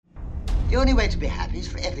The only way to be happy is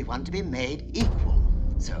for everyone to be made equal.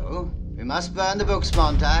 So, we must burn the books,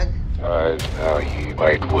 Montag. Rise now, ye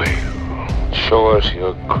white whale. Show us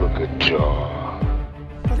your crooked jaw.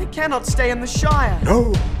 But it cannot stay in the Shire.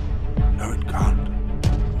 No, it can't.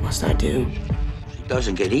 What must I do? She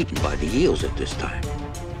doesn't get eaten by the eels at this time.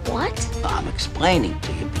 What? I'm explaining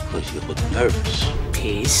to you because you look nervous.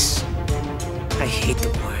 Peace. I hate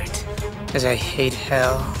the word, as I hate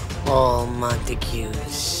hell, all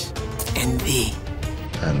Montagues, and thee.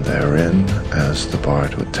 And therein, as the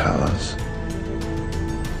bard would tell us,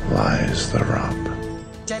 lies the rub.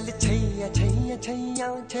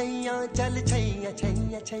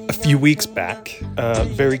 A few weeks back, a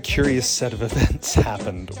very curious set of events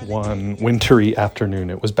happened one wintry afternoon.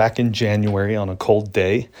 It was back in January on a cold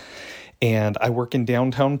day, and I work in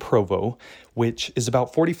downtown Provo, which is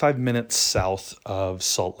about 45 minutes south of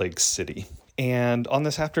Salt Lake City. And on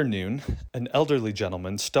this afternoon, an elderly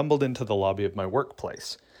gentleman stumbled into the lobby of my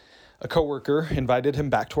workplace. A coworker invited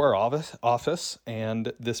him back to our office,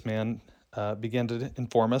 and this man began to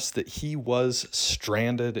inform us that he was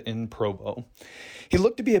stranded in Provo. He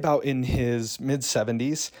looked to be about in his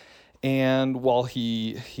mid-70s, and while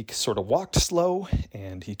he sort of walked slow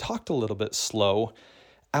and he talked a little bit slow,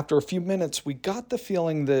 after a few minutes, we got the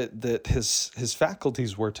feeling that his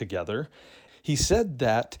faculties were together. He said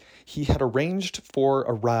that he had arranged for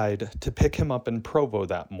a ride to pick him up in Provo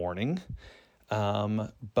that morning,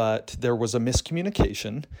 but there was a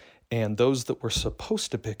miscommunication, and those that were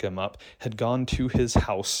supposed to pick him up had gone to his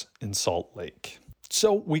house in Salt Lake.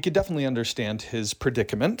 So we could definitely understand his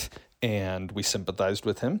predicament, and we sympathized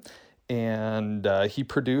with him, and he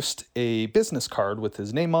produced a business card with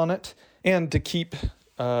his name on it, and to keep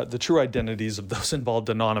the true identities of those involved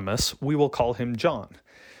anonymous, we will call him John.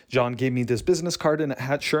 John gave me this business card, and it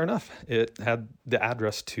had, sure enough, it had the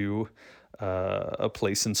address to a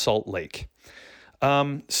place in Salt Lake.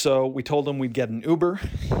 So we told him we'd get an Uber.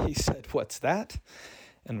 He said, "What's that?"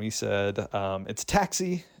 And we said, "It's a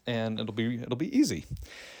taxi, and it'll be easy."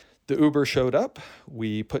 The Uber showed up.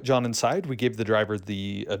 We put John inside. We gave the driver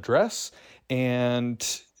the address, and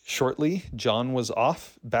shortly, John was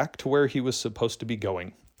off back to where he was supposed to be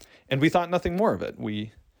going. And we thought nothing more of it.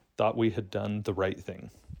 We thought we had done the right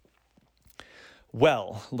thing.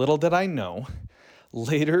 Well, little did I know,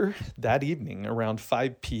 later that evening, around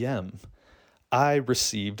 5 p.m., I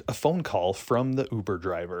received a phone call from the Uber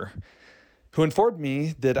driver, who informed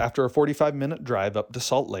me that after a 45-minute drive up to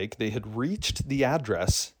Salt Lake, they had reached the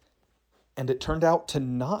address, and it turned out to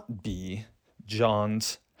not be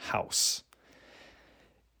John's house.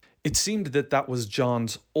 It seemed that was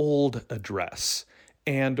John's old address,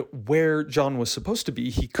 and where John was supposed to be,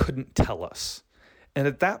 he couldn't tell us. And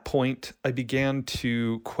at that point, I began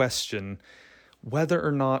to question whether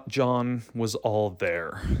or not John was all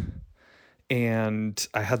there. And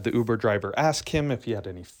I had the Uber driver ask him if he had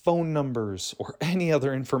any phone numbers or any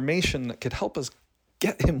other information that could help us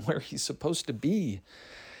get him where he's supposed to be.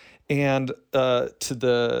 And to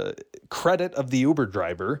the credit of the Uber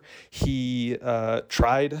driver, he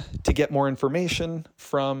tried to get more information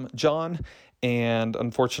from John, and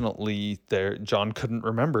unfortunately, John couldn't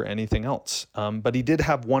remember anything else. But he did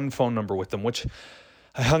have one phone number with him, which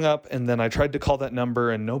I hung up, and then I tried to call that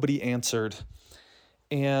number, and nobody answered.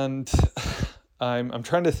 And I'm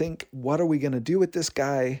trying to think, what are we going to do with this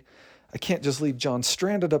guy? I can't just leave John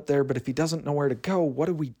stranded up there, but if he doesn't know where to go, what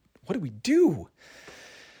do we do?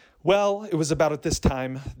 Well, it was about at this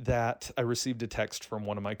time that I received a text from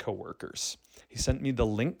one of my coworkers. He sent me the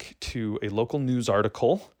link to a local news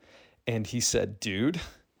article, and he said, "Dude,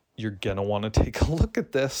 you're going to want to take a look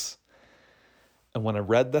at this." And when I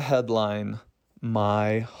read the headline,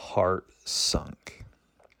 my heart sunk.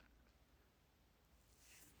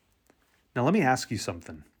 Now, let me ask you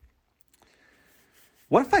something.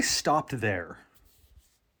 What if I stopped there?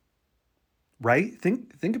 Right?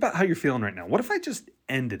 Think about how you're feeling right now. What if I just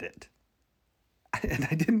ended it? And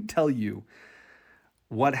I didn't tell you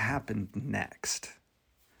what happened next.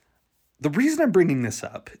 The reason I'm bringing this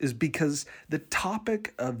up is because the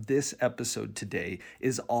topic of this episode today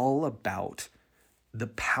is all about the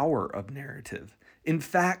power of narrative. In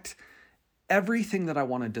fact, everything that I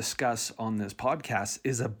want to discuss on this podcast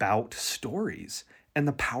is about stories and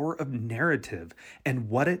the power of narrative and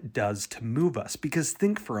what it does to move us. Because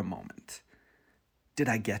think for a moment. Did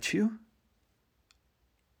I get you?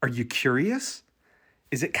 Are you curious?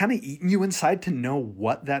 Is it kind of eating you inside to know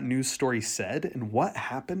what that news story said and what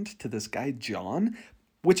happened to this guy, John?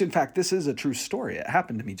 Which, in fact, this is a true story. It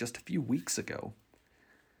happened to me just a few weeks ago.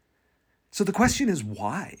 So the question is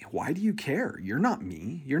why? Why do you care? You're not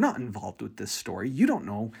me. You're not involved with this story. You don't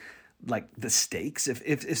know like the stakes.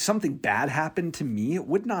 If something bad happened to me, it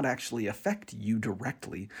would not actually affect you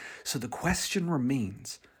directly. So the question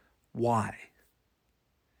remains, why?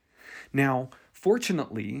 Now,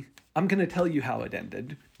 fortunately, I'm going to tell you how it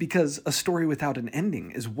ended, because a story without an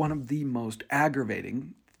ending is one of the most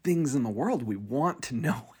aggravating things in the world. We want to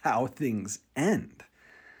know how things end.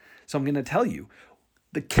 So I'm going to tell you.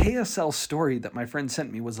 The KSL story that my friend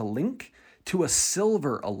sent me was a link to a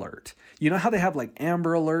silver alert. You know how they have like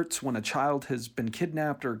amber alerts when a child has been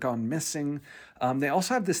kidnapped or gone missing? They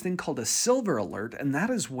also have this thing called a silver alert, and that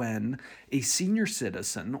is when a senior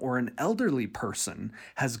citizen or an elderly person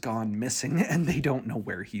has gone missing and they don't know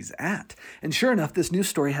where he's at. And sure enough, this news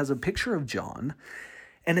story has a picture of John,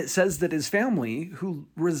 and it says that his family, who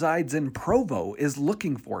resides in Provo, is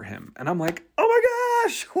looking for him. And I'm like, oh my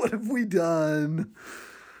gosh, what have we done?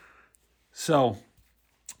 So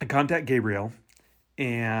I contact Gabriel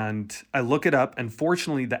and I look it up. And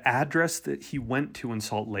fortunately, the address that he went to in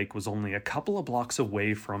Salt Lake was only a couple of blocks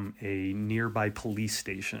away from a nearby police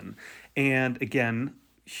station. And again,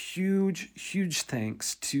 huge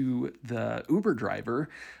thanks to the Uber driver,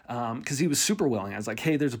 because he was super willing. I was like,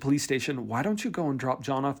 hey, there's a police station. Why don't you go and drop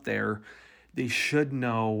John off there? They should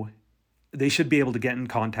know. They should be able to get in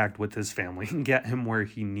contact with his family and get him where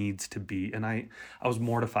he needs to be. And I was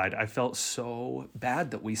mortified. I felt so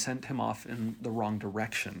bad that we sent him off in the wrong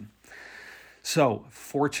direction. So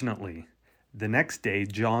fortunately, the next day,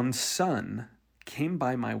 John's son came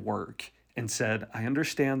by my work and said, I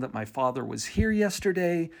understand that my father was here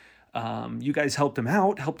yesterday. You guys helped him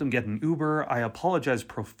out, helped him get an Uber. I apologize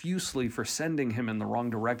profusely for sending him in the wrong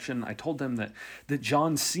direction. I told them that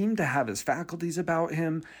John seemed to have his faculties about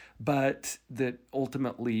him, but that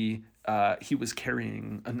ultimately he was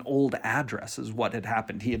carrying an old address is what had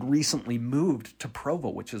happened. He had recently moved to Provo,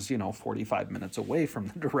 which is, 45 minutes away from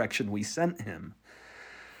the direction we sent him.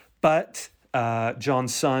 But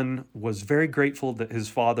John's son was very grateful that his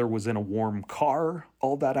father was in a warm car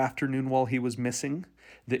all that afternoon while he was missing,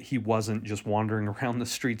 that he wasn't just wandering around the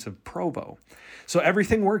streets of Provo. So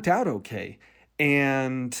everything worked out okay.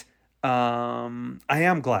 And I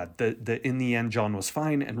am glad that in the end, John was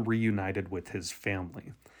fine and reunited with his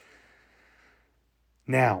family.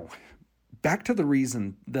 Now, back to the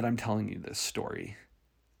reason that I'm telling you this story.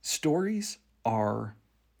 Stories are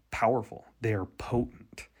powerful. They are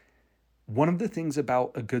potent. One of the things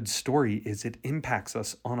about a good story is it impacts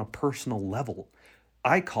us on a personal level.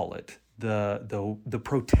 I call it the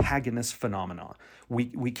protagonist phenomena.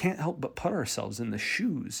 We can't help but put ourselves in the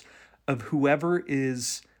shoes of whoever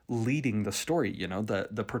is leading the story,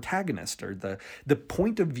 the protagonist, or the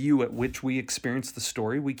point of view at which we experience the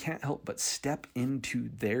story. We can't help but step into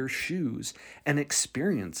their shoes and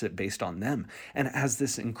experience it based on them. And it has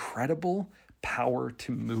this incredible power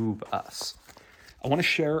to move us. I want to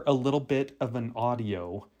share a little bit of an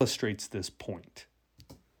audio that illustrates this point.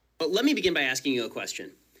 But let me begin by asking you a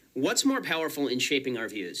question. What's more powerful in shaping our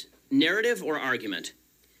views, narrative or argument?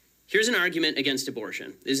 Here's an argument against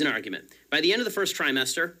abortion. This is an argument. By the end of the first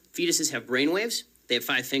trimester, fetuses have brainwaves. They have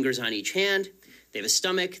 5 fingers on each hand. They have a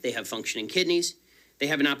stomach. They have functioning kidneys. They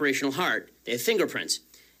have an operational heart. They have fingerprints.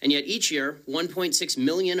 And yet each year, 1.6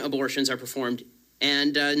 million abortions are performed,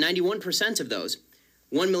 and 91% of those,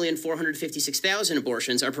 1,456,000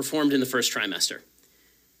 abortions, are performed in the first trimester.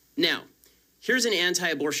 Now, here's an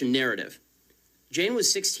anti-abortion narrative. Jane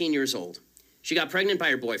was 16 years old. She got pregnant by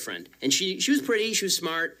her boyfriend, and she was pretty, she was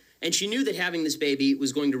smart, and she knew that having this baby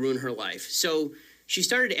was going to ruin her life. So she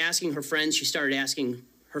started asking her friends, she started asking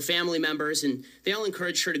her family members, and they all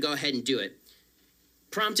encouraged her to go ahead and do it.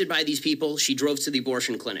 Prompted by these people, she drove to the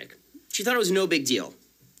abortion clinic. She thought it was no big deal.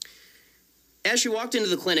 As she walked into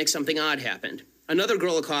the clinic, something odd happened. Another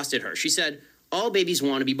girl accosted her. She said, all babies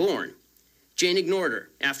want to be born. Jane ignored her.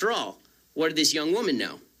 After all, what did this young woman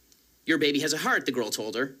know? Your baby has a heart, the girl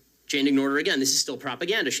told her. Jane ignored her again. This is still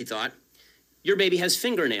propaganda, she thought. Your baby has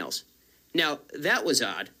fingernails. Now, that was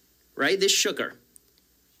odd, right? This shook her.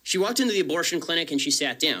 She walked into the abortion clinic and she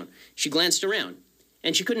sat down. She glanced around,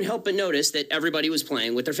 and she couldn't help but notice that everybody was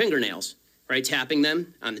playing with their fingernails, right? Tapping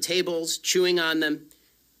them on the tables, chewing on them.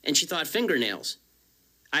 And she thought, fingernails.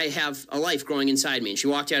 I have a life growing inside me. And she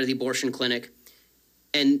walked out of the abortion clinic,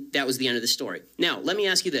 and that was the end of the story. Now, let me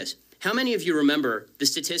ask you this. How many of you remember the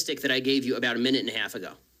statistic that I gave you about a minute and a half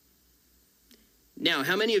ago? Now,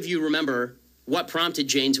 how many of you remember what prompted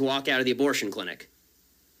Jane to walk out of the abortion clinic?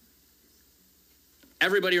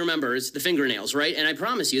 Everybody remembers the fingernails, right? And I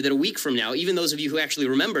promise you that a week from now, even those of you who actually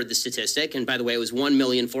remembered the statistic, and by the way, it was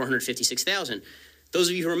 1,456,000, those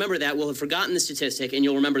of you who remember that will have forgotten the statistic, and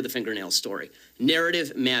you'll remember the fingernail story.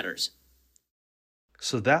 Narrative matters.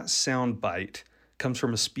 So that soundbite comes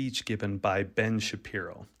from a speech given by Ben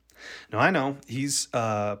Shapiro. Now, I know he's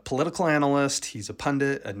a political analyst, he's a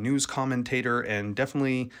pundit, a news commentator, and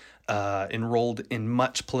definitely enrolled in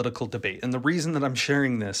much political debate. And the reason that I'm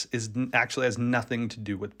sharing this is actually has nothing to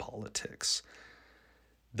do with politics.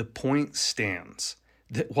 The point stands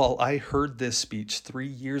that while I heard this speech 3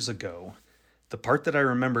 years ago, the part that I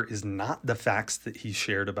remember is not the facts that he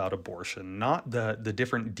shared about abortion, not the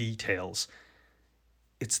different details.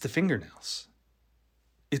 It's the fingernails.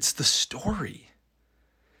 It's the story.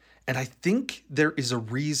 And I think there is a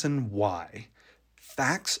reason why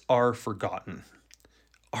facts are forgotten.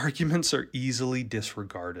 Arguments are easily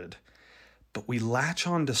disregarded. But we latch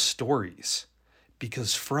on to stories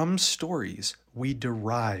because from stories we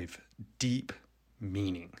derive deep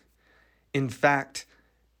meaning. In fact,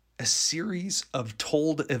 a series of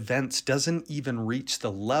told events doesn't even reach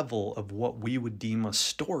the level of what we would deem a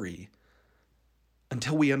story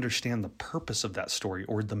until we understand the purpose of that story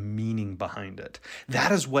or the meaning behind it.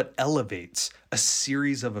 That is what elevates a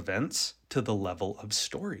series of events to the level of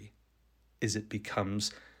story, is it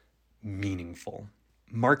becomes meaningful.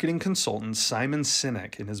 Marketing consultant Simon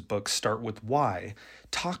Sinek, in his book Start With Why,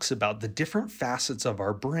 talks about the different facets of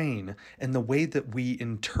our brain and the way that we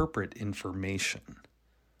interpret information,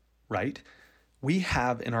 right? We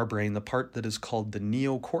have in our brain the part that is called the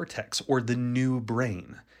neocortex, or the new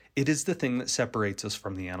brain. It is the thing that separates us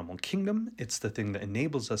from the animal kingdom. It's the thing that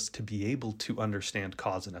enables us to be able to understand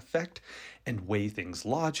cause and effect and weigh things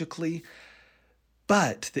logically.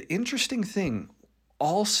 But the interesting thing,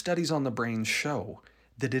 all studies on the brain show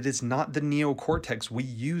that it is not the neocortex we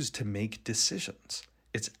use to make decisions.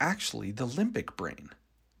 It's actually the limbic brain,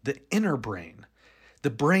 the inner brain, the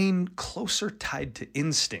brain closer tied to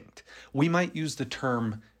instinct. We might use the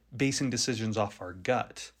term basing decisions off our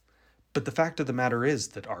gut. But the fact of the matter is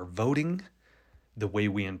that our voting, the way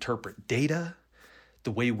we interpret data,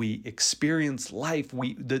 the way we experience life,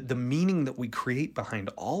 the meaning that we create behind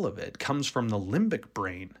all of it comes from the limbic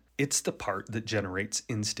brain. It's the part that generates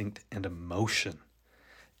instinct and emotion.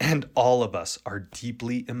 And all of us are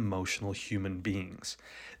deeply emotional human beings.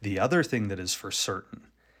 The other thing that is for certain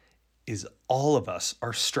is all of us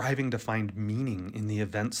are striving to find meaning in the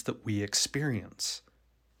events that we experience.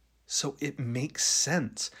 So it makes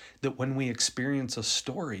sense that when we experience a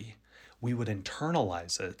story, we would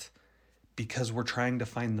internalize it because we're trying to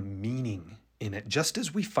find the meaning in it, just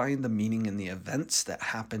as we find the meaning in the events that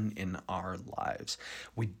happen in our lives.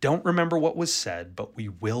 We don't remember what was said, but we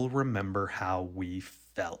will remember how we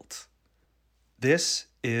felt. This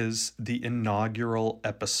is the inaugural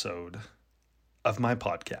episode of my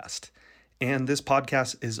podcast, and this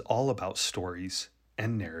podcast is all about stories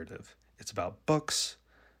and narrative. It's about books,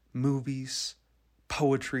 movies,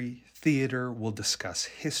 poetry, theater. We'll discuss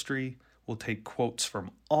history. We'll take quotes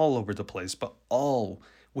from all over the place, but all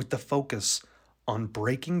with the focus on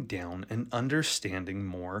breaking down and understanding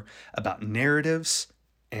more about narratives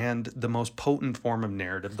and the most potent form of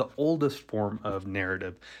narrative, the oldest form of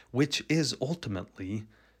narrative, which is ultimately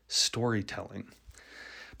storytelling.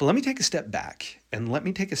 But let me take a step back and let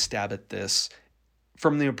me take a stab at this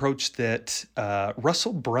from the approach that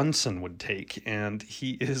Russell Brunson would take, and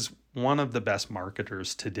he is one of the best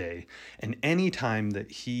marketers today. And anytime that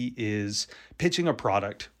he is pitching a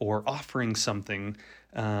product or offering something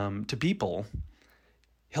to people,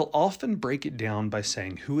 he'll often break it down by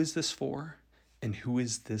saying, who is this for and who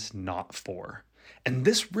is this not for? And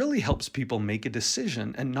this really helps people make a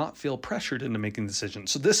decision and not feel pressured into making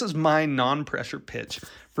decisions. So this is my non-pressure pitch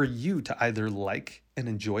for you to either like and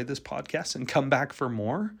enjoy this podcast and come back for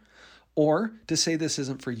more, or to say this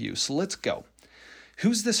isn't for you. So let's go.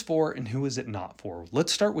 Who's this for and who is it not for?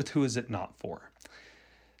 Let's start with who is it not for.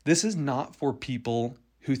 This is not for people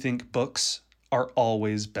who think books are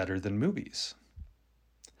always better than movies.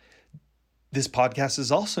 This podcast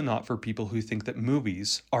is also not for people who think that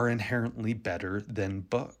movies are inherently better than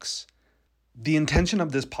books. The intention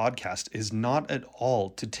of this podcast is not at all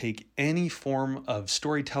to take any form of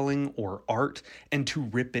storytelling or art and to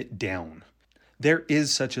rip it down. There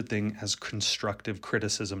is such a thing as constructive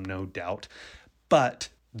criticism, no doubt, but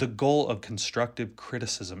the goal of constructive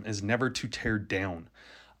criticism is never to tear down.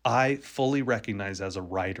 I fully recognize as a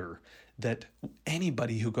writer that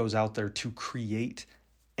anybody who goes out there to create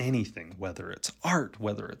anything, whether it's art,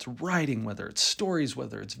 whether it's writing, whether it's stories,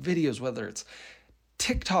 whether it's videos, whether it's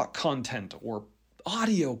TikTok content or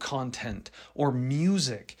audio content or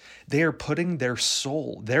music, they are putting their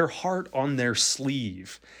soul, their heart on their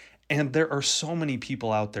sleeve. And there are so many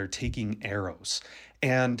people out there taking arrows.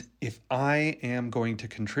 And if I am going to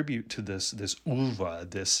contribute to this oeuvre,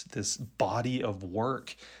 this body of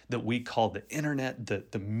work that we call the internet,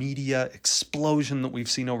 the media explosion that we've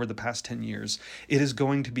seen over the past 10 years, it is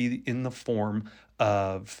going to be in the form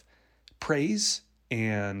of praise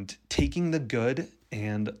and taking the good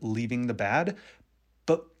and leaving the bad,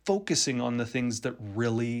 but focusing on the things that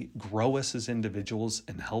really grow us as individuals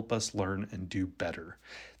and help us learn and do better.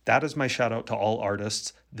 That is my shout out to all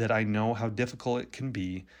artists, that I know how difficult it can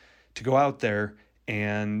be to go out there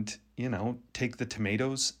and, take the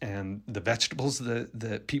tomatoes and the vegetables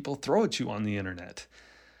that people throw at you on the internet.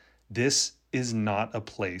 This is not a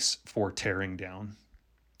place for tearing down.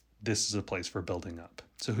 This is a place for building up.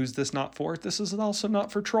 So who's this not for? This is also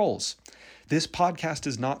not for trolls. This podcast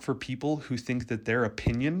is not for people who think that their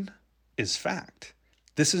opinion is fact.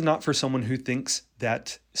 This is not for someone who thinks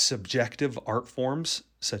that subjective art forms,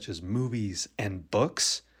 such as movies and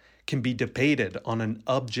books, can be debated on an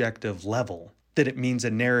objective level, that it means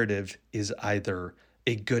a narrative is either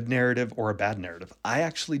a good narrative or a bad narrative. I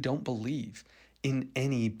actually don't believe in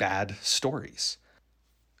any bad stories.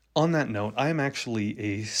 On that note, I am actually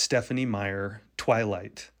a Stephenie Meyer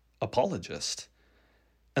Twilight apologist.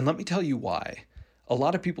 And let me tell you why. A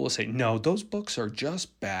lot of people will say, no, those books are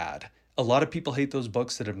just bad. A lot of people hate those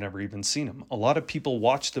books that have never even seen them. A lot of people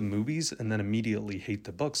watch the movies and then immediately hate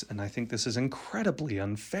the books. And I think this is incredibly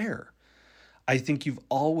unfair. I think you've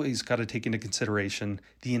always got to take into consideration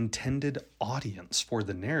the intended audience for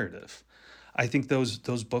the narrative. I think those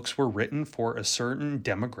books were written for a certain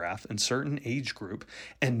demographic and certain age group.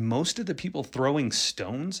 And most of the people throwing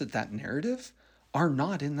stones at that narrative are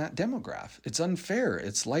not in that demographic. It's unfair.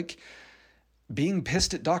 It's like being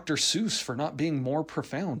pissed at Dr. Seuss for not being more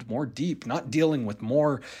profound, more deep, not dealing with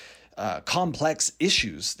more complex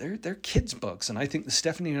issues. They're kids' books, and I think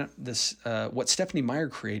what Stephenie Meyer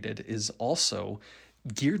created is also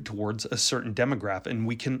geared towards a certain demographic,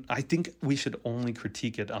 and I think we should only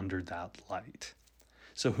critique it under that light.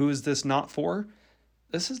 So who is this not for?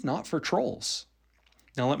 This is not for trolls.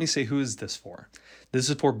 Now let me say, who is this for? This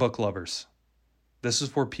is for book lovers. This is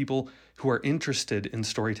for people who are interested in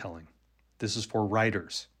storytelling. This is for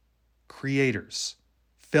writers, creators,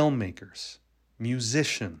 filmmakers,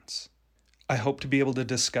 musicians. I hope to be able to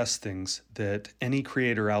discuss things that any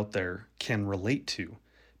creator out there can relate to,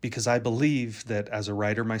 because I believe that as a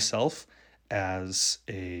writer myself, as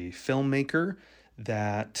a filmmaker,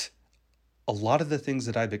 that a lot of the things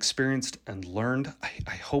that I've experienced and learned,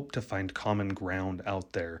 I hope to find common ground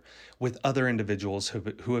out there with other individuals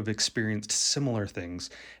who have experienced similar things.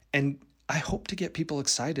 And I hope to get people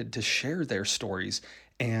excited to share their stories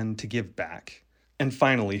and to give back. And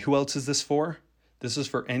finally, who else is this for? This is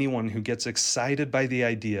for anyone who gets excited by the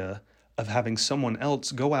idea of having someone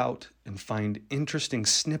else go out and find interesting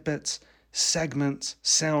snippets, segments,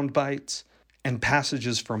 sound bites, and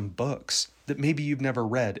passages from books that maybe you've never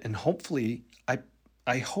read. And hopefully,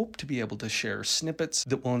 I hope to be able to share snippets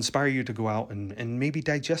that will inspire you to go out and maybe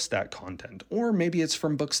digest that content. Or maybe it's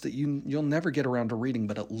from books that you'll never get around to reading,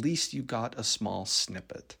 but at least you got a small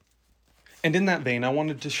snippet. And in that vein, I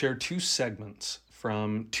wanted to share two segments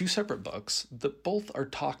from two separate books that both are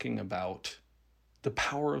talking about the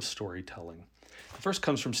power of storytelling. The first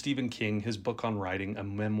comes from Stephen King, his book on writing, A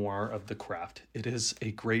Memoir of the Craft. It is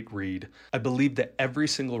a great read. I believe that every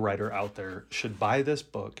single writer out there should buy this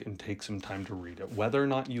book and take some time to read it. Whether or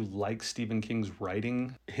not you like Stephen King's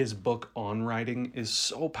writing, his book on writing is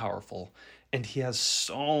so powerful, and he has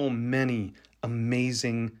so many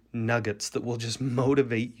amazing nuggets that will just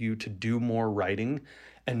motivate you to do more writing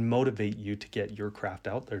and motivate you to get your craft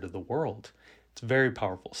out there to the world. It's very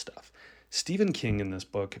powerful stuff. Stephen King in this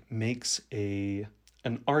book makes an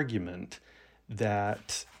argument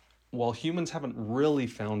that while humans haven't really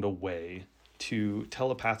found a way to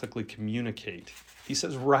telepathically communicate, he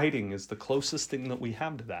says writing is the closest thing that we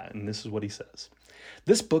have to that, and this is what he says.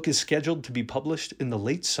 This book is scheduled to be published in the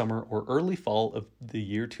late summer or early fall of the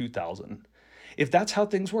year 2000. If that's how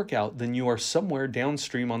things work out, then you are somewhere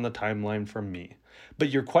downstream on the timeline from me, but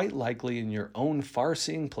you're quite likely in your own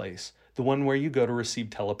far-seeing place, the one where you go to receive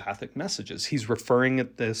telepathic messages. He's referring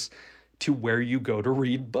at this to where you go to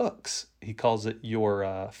read books. He calls it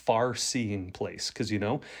your far-seeing place, because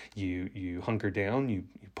you hunker down, you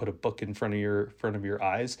put a book in front of your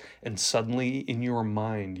eyes, and suddenly in your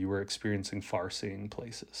mind you are experiencing far-seeing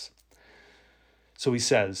places. So he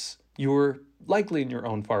says, you're likely in your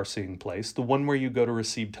own far-seeing place, the one where you go to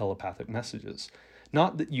receive telepathic messages.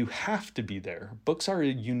 Not that you have to be there. Books are a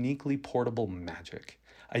uniquely portable magic.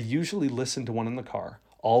 I usually listen to one in the car,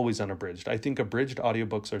 always unabridged. I think abridged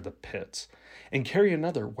audiobooks are the pits. and carry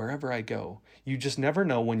another wherever I go. You just never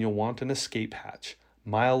know when you'll want an escape hatch.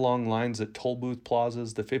 Mile-long lines at toll booth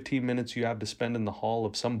plazas, the 15 minutes you have to spend in the hall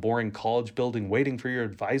of some boring college building waiting for your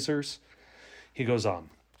advisors. He goes on.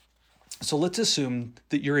 So let's assume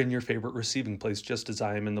that you're in your favorite receiving place just as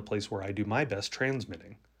I am in the place where I do my best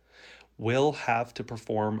transmitting. We'll have to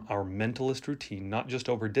perform our mentalist routine not just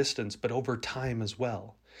over distance, but over time as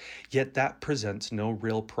well. Yet that presents no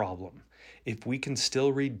real problem. If we can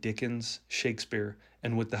still read Dickens, Shakespeare,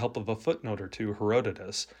 and with the help of a footnote or two,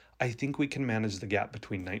 Herodotus, I think we can manage the gap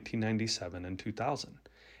between 1997 and 2000.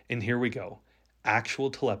 And here we go.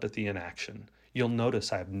 Actual telepathy in action. You'll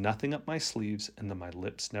notice I have nothing up my sleeves and that my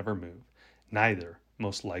lips never move. Neither,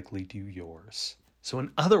 most likely, do yours. So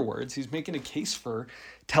in other words, he's making a case for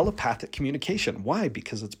telepathic communication. Why?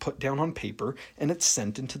 Because it's put down on paper and it's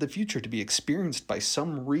sent into the future to be experienced by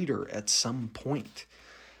some reader at some point.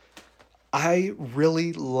 I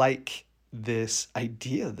really like this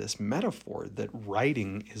idea, this metaphor that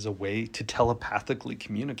writing is a way to telepathically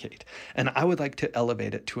communicate. And I would like to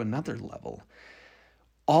elevate it to another level.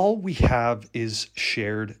 All we have is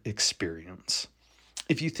shared experience.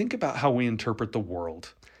 If you think about how we interpret the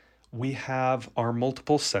world, we have our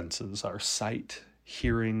multiple senses, our sight,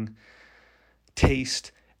 hearing,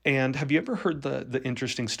 taste. And have you ever heard the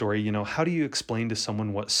interesting story, how do you explain to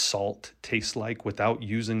someone what salt tastes like without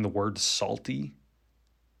using the word salty?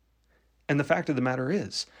 And the fact of the matter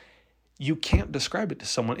is, you can't describe it to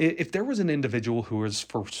someone. If there was an individual who was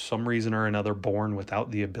for some reason or another born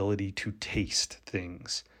without the ability to taste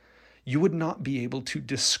things, you would not be able to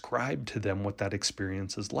describe to them what that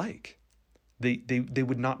experience is like. They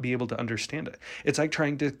would not be able to understand it. It's like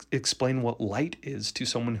trying to explain what light is to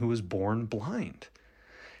someone who was born blind.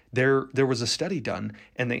 There was a study done,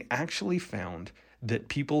 and they actually found that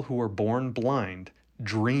people who are born blind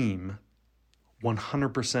dream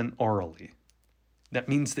 100% orally. That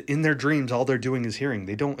means that in their dreams, all they're doing is hearing.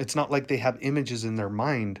 It's not like they have images in their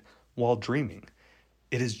mind while dreaming.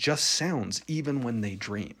 It is just sounds even when they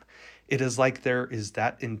dream. It is like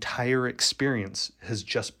that entire experience has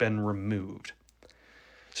just been removed.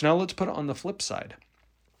 So now let's put it on the flip side.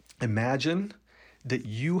 Imagine that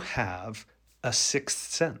you have a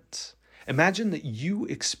sixth sense. Imagine that you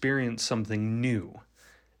experience something new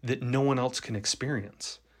that no one else can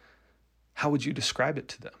experience. How would you describe it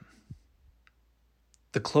to them?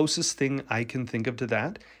 The closest thing I can think of to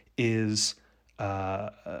that is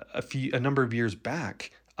a number of years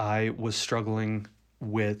back, I was struggling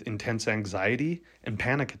with intense anxiety and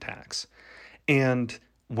panic attacks. And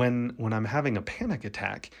when I'm having a panic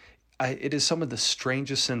attack, it is some of the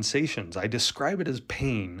strangest sensations. I describe it as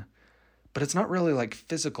pain, but it's not really like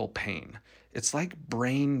physical pain. It's like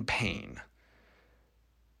brain pain.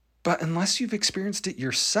 But unless you've experienced it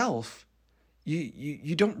yourself,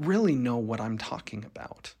 you don't really know what I'm talking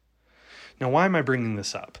about. Now, why am I bringing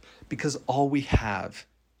this up? Because all we have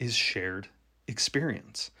is shared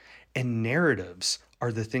experience. And narratives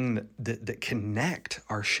are the thing that connect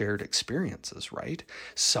our shared experiences, right?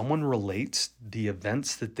 Someone relates the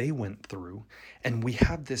events that they went through, and we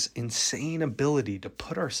have this insane ability to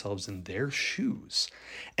put ourselves in their shoes.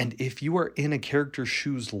 And if you are in a character's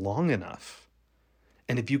shoes long enough,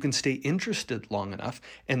 and if you can stay interested long enough,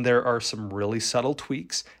 and there are some really subtle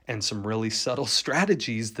tweaks and some really subtle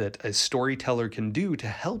strategies that a storyteller can do to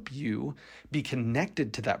help you be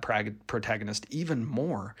connected to that protagonist even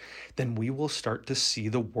more, then we will start to see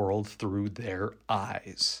the world through their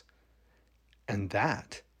eyes. And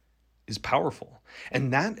that is powerful.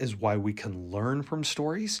 And that is why we can learn from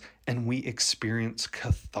stories and we experience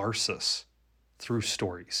catharsis through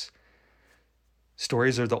stories.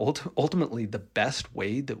 Stories are ultimately the best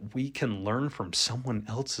way that we can learn from someone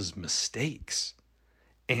else's mistakes.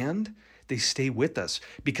 And they stay with us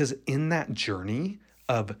because in that journey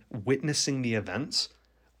of witnessing the events,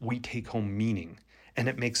 we take home meaning and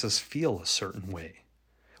it makes us feel a certain way.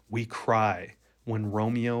 We cry when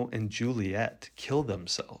Romeo and Juliet kill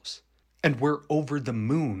themselves. And we're over the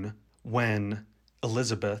moon when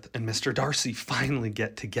Elizabeth and Mr. Darcy finally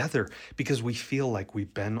get together because we feel like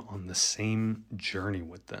we've been on the same journey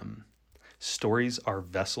with them. Stories are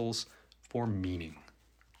vessels for meaning.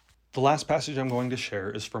 The last passage I'm going to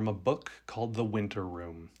share is from a book called The Winter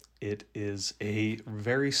Room. It is a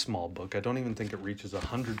very small book. I don't even think it reaches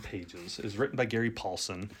 100 pages. It is written by Gary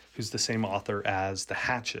Paulson, who's the same author as The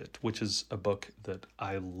Hatchet, which is a book that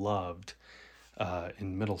I loved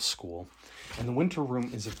in middle school. And The Winter Room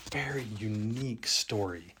is a very unique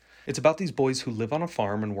story. It's about these boys who live on a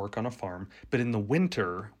farm and work on a farm, but in the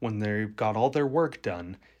winter, when they've got all their work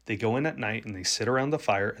done, they go in at night and they sit around the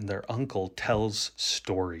fire and their uncle tells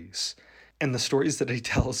stories. And the stories that he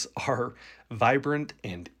tells are vibrant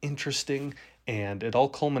and interesting, and it all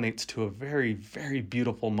culminates to a very, very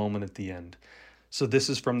beautiful moment at the end. So this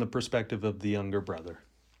is from the perspective of the younger brother.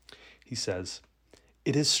 He says,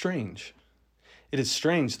 "It is strange. It is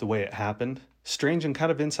strange the way it happened, strange and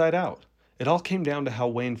kind of inside out. It all came down to how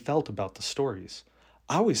Wayne felt about the stories.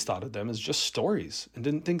 I always thought of them as just stories and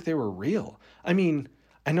didn't think they were real. I mean,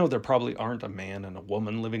 I know there probably aren't a man and a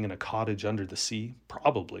woman living in a cottage under the sea,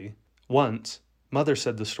 probably. Once, Mother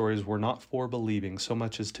said the stories were not for believing so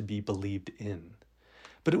much as to be believed in.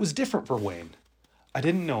 But it was different for Wayne. I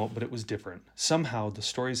didn't know it, but it was different. Somehow the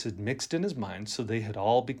stories had mixed in his mind so they had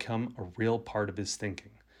all become a real part of his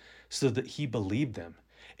thinking, so that he believed them.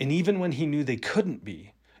 And even when he knew they couldn't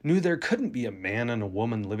be, knew there couldn't be a man and a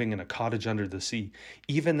woman living in a cottage under the sea,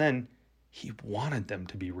 even then, he wanted them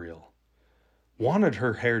to be real. Wanted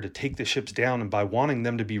her hair to take the ships down, and by wanting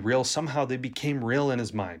them to be real, somehow they became real in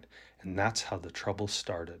his mind. And that's how the trouble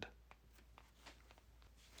started."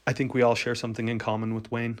 I think we all share something in common with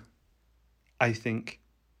Wayne. I think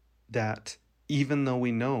that even though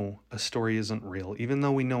we know a story isn't real, even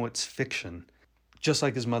though we know it's fiction, just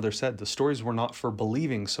like his mother said, the stories were not for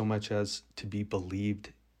believing so much as to be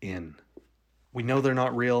believed in. We know they're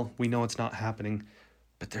not real, we know it's not happening,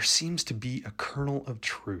 but there seems to be a kernel of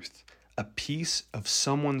truth, a piece of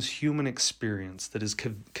someone's human experience that is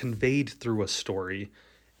conveyed through a story,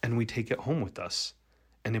 and we take it home with us.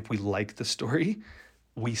 And if we like the story,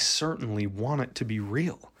 we certainly want it to be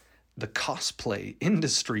real. The cosplay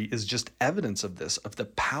industry is just evidence of this, of the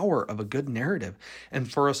power of a good narrative,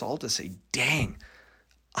 and for us all to say, dang,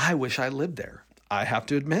 I wish I lived there. I have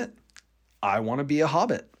to admit, I want to be a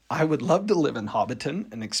hobbit. I would love to live in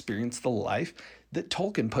Hobbiton and experience the life that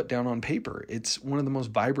Tolkien put down on paper. It's one of the most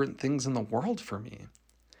vibrant things in the world for me.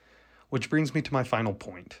 Which brings me to my final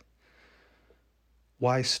point.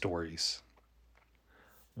 Why stories?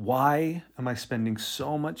 Why am I spending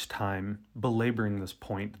so much time belaboring this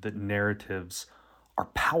point that narratives are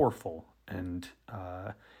powerful and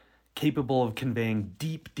capable of conveying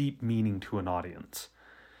deep, deep meaning to an audience?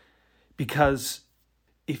 Because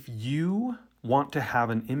if you want to have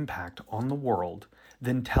an impact on the world,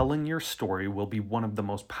 then telling your story will be one of the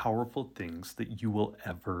most powerful things that you will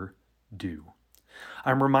ever do.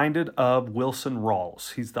 I'm reminded of Wilson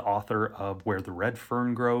Rawls. He's the author of Where the Red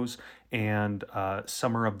Fern Grows and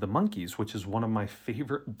Summer of the Monkeys, which is one of my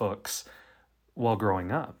favorite books while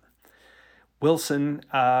growing up. Wilson,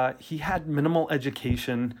 he had minimal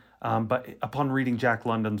education, but upon reading Jack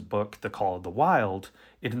London's book, The Call of the Wild,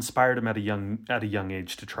 it inspired him at a young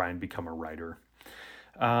age to try and become a writer.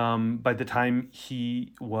 By the time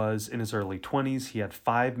he was in his early 20s, he had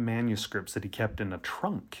 5 manuscripts that he kept in a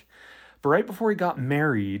trunk. But right before he got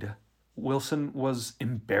married, Wilson was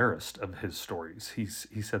embarrassed of his stories. He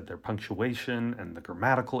said their punctuation and the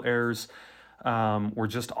grammatical errors were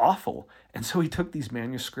just awful. And so he took these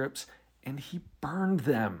manuscripts and he burned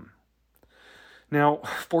them. Now,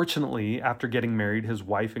 fortunately, after getting married, his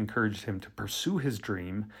wife encouraged him to pursue his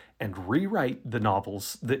dream and rewrite the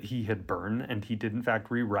novels that he had burned, and he did in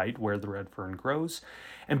fact rewrite Where the Red Fern Grows.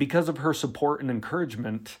 And because of her support and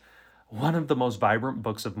encouragement, one of the most vibrant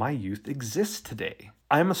books of my youth exists today.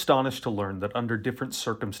 I am astonished to learn that under different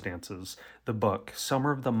circumstances, the book,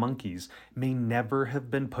 Summer of the Monkeys, may never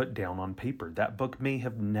have been put down on paper. That book may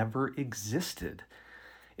have never existed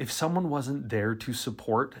if someone wasn't there to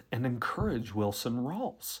support and encourage Wilson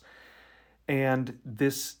Rawls. And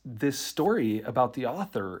this story about the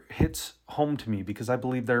author hits home to me because I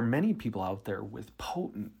believe there are many people out there with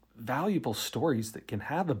potent, valuable stories that can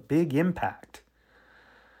have a big impact.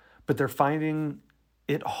 But they're finding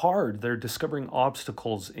it hard. They're discovering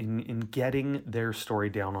obstacles in getting their story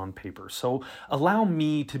down on paper. So allow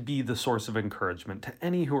me to be the source of encouragement to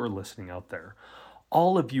any who are listening out there.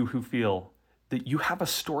 All of you who feel that you have a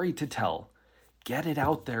story to tell, get it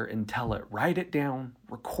out there and tell it. Write it down,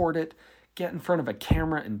 record it, get in front of a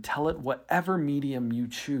camera and tell it, whatever medium you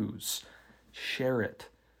choose. Share it,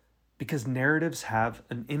 because narratives have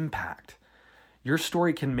an impact. Your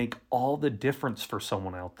story can make all the difference for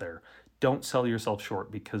someone out there. Don't sell yourself short,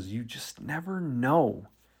 because you just never know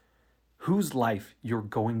whose life you're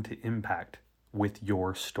going to impact with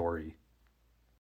your story.